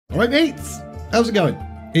Alright mates, how's it going?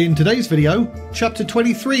 In today's video, chapter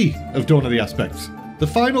 23 of Dawn of the Aspects. The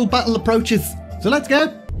final battle approaches, so let's go!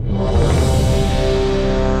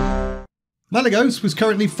 Malygos was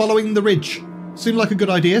currently following the ridge. Seemed like a good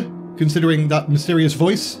idea, considering that mysterious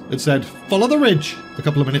voice had said, "Follow the ridge," a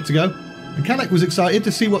couple of minutes ago. And Khalek was excited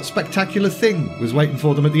to see what spectacular thing was waiting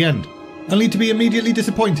for them at the end, only to be immediately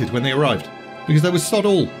disappointed when they arrived, because there was sod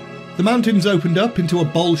all. The mountains opened up into a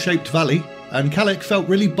bowl-shaped valley, and Khalek felt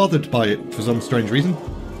really bothered by it for some strange reason.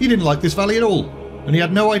 He didn't like this valley at all, and he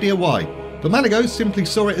had no idea why. But Malygos simply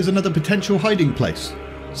saw it as another potential hiding place,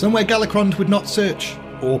 somewhere Galakrond would not search,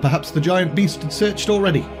 or perhaps the giant beast had searched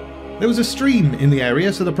already. There was a stream in the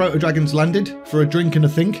area, so the proto-dragons landed for a drink and a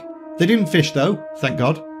think. They didn't fish though, thank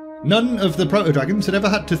God. None of the proto-dragons had ever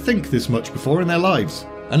had to think this much before in their lives,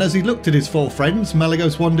 and as he looked at his four friends,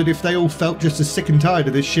 Malygos wondered if they all felt just as sick and tired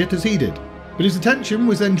of this shit as he did. But his attention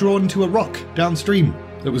was then drawn to a rock downstream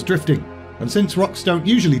that was drifting, and since rocks don't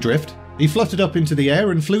usually drift, he fluttered up into the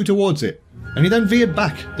air and flew towards it, and he then veered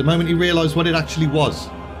back the moment he realised what it actually was.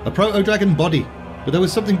 A proto-dragon body, but there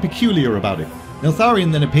was something peculiar about it.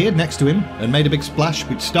 Neltharion then appeared next to him and made a big splash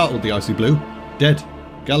which startled the Icy Blue. Dead.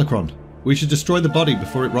 Galakrond. We should destroy the body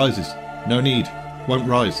before it rises. No need. Won't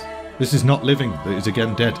rise. This is not living that is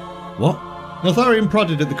again dead. What? Neltharion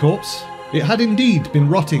prodded at the corpse. It had indeed been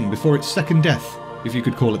rotting before its second death, if you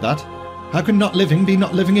could call it that. How can not living be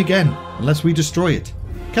not living again, unless we destroy it?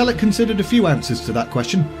 Khalek considered a few answers to that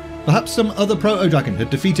question. Perhaps some other proto-dragon had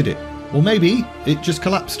defeated it, or maybe it just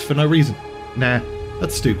collapsed for no reason. Nah,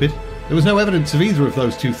 that's stupid. There was no evidence of either of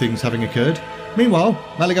those two things having occurred. Meanwhile,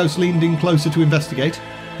 Malygos leaned in closer to investigate.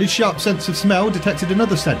 His sharp sense of smell detected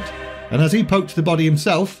another scent, and as he poked the body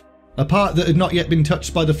himself, a part that had not yet been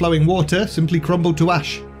touched by the flowing water simply crumbled to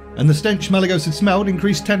ash, and the stench Malygos had smelled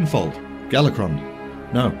increased tenfold. Galakrond.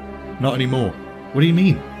 No, not anymore. What do you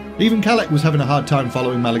mean? Even Khalek was having a hard time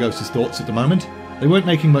following Malygos' thoughts at the moment. They weren't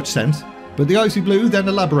making much sense, but the Icy Blue then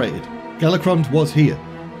elaborated. Galakrond was here.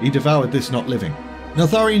 He devoured this not living.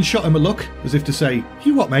 Neltharion shot him a look, as if to say,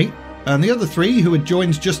 "You what, mate?" And the other three, who had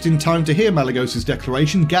joined just in time to hear Malygos'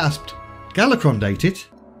 declaration, gasped. Galakrond ate it?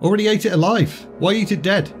 Already ate it alive. Why eat it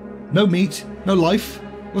dead? No meat, no life.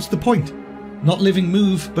 What's the point? Not living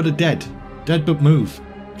move, but a dead. Dead but move.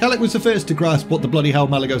 Khalek was the first to grasp what the bloody hell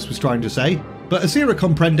Malygos was trying to say, but Asira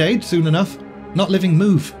comprended soon enough. Not living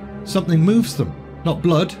move. Something moves them. Not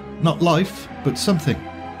blood, not life, but something.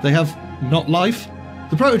 They have not life?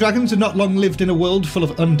 The proto-dragons had not long lived in a world full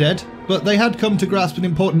of undead, but they had come to grasp an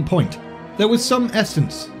important point. There was some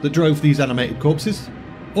essence that drove these animated corpses.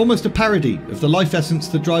 Almost a parody of the life essence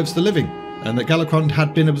that drives the living, and that Galakrond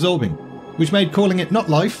had been absorbing, which made calling it not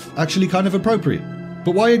life actually kind of appropriate.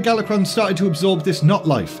 But why had Galakrond started to absorb this not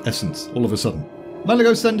life essence all of a sudden?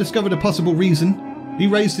 Malygos then discovered a possible reason. He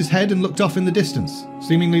raised his head and looked off in the distance,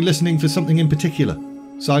 seemingly listening for something in particular.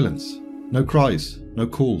 Silence. No cries, no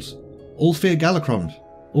calls. All fear Galakrond.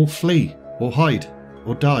 All flee, or hide,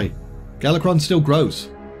 or die. Galakrond still grows,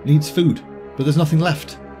 needs food, but there's nothing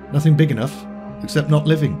left. Nothing big enough, except not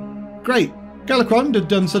living. Great! Galakrond had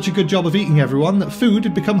done such a good job of eating everyone that food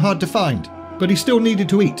had become hard to find, but he still needed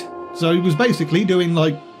to eat, so he was basically doing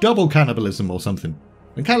like double cannibalism or something.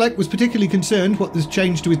 And Khalek was particularly concerned what this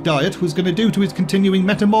change to his diet was going to do to his continuing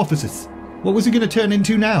metamorphosis. What was he going to turn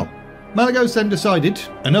into now? Malygos then decided,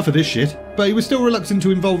 enough of this shit, but he was still reluctant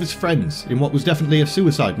to involve his friends in what was definitely a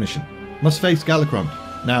suicide mission. Must face Galakrond,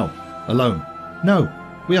 now, alone. No,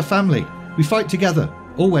 we are family. We fight together,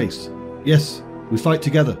 always. Yes, we fight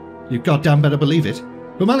together. You goddamn better believe it.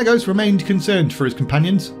 But Malygos remained concerned for his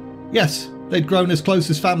companions. Yes, they'd grown as close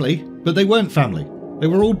as family, but they weren't family. They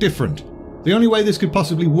were all different. The only way this could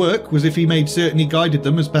possibly work was if he made certain he guided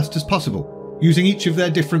them as best as possible, using each of their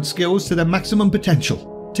different skills to their maximum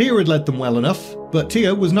potential. Tia had led them well enough, but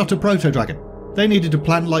Tia was not a proto-dragon. They needed to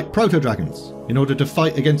plan like proto-dragons in order to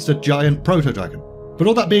fight against a giant proto-dragon. But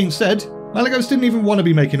all that being said, Malygos didn't even want to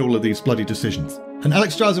be making all of these bloody decisions. And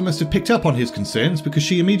Alexstrasza must have picked up on his concerns because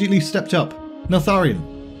she immediately stepped up.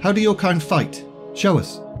 Neltharion, how do your kind fight? Show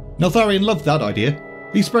us. Neltharion loved that idea.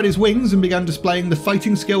 He spread his wings and began displaying the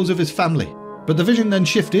fighting skills of his family. But the vision then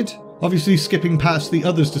shifted, obviously skipping past the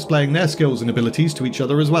others displaying their skills and abilities to each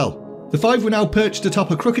other as well. The five were now perched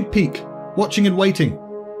atop a crooked peak, watching and waiting.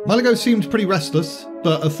 Malygos seemed pretty restless,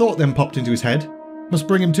 but a thought then popped into his head. Must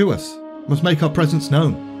bring him to us. Must make our presence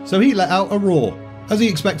known. So he let out a roar. As he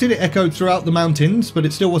expected, it echoed throughout the mountains, but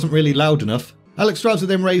it still wasn't really loud enough. Alexstrasza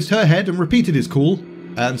then raised her head and repeated his call,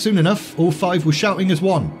 and soon enough, all five were shouting as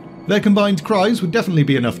one. Their combined cries would definitely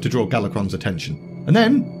be enough to draw Galakrond's attention. And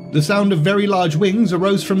then, the sound of very large wings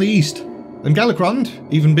arose from the east. and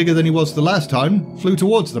Galakrond, even bigger than he was the last time, flew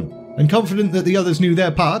towards them. And confident that the others knew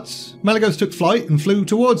their parts, Malygos took flight and flew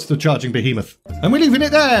towards the charging behemoth. And we're leaving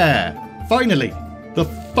it there! Finally! The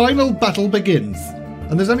final battle begins.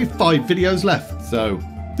 And there's only 5 videos left, so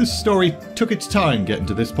this story took its time getting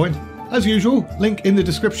to this point. As usual, link in the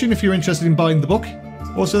description if you're interested in buying the book.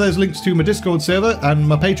 Also, there's links to my Discord server and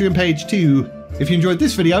my Patreon page too. If you enjoyed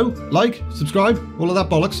this video, like, subscribe, all of that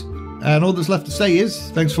bollocks. And all that's left to say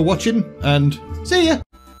is, thanks for watching, and see ya!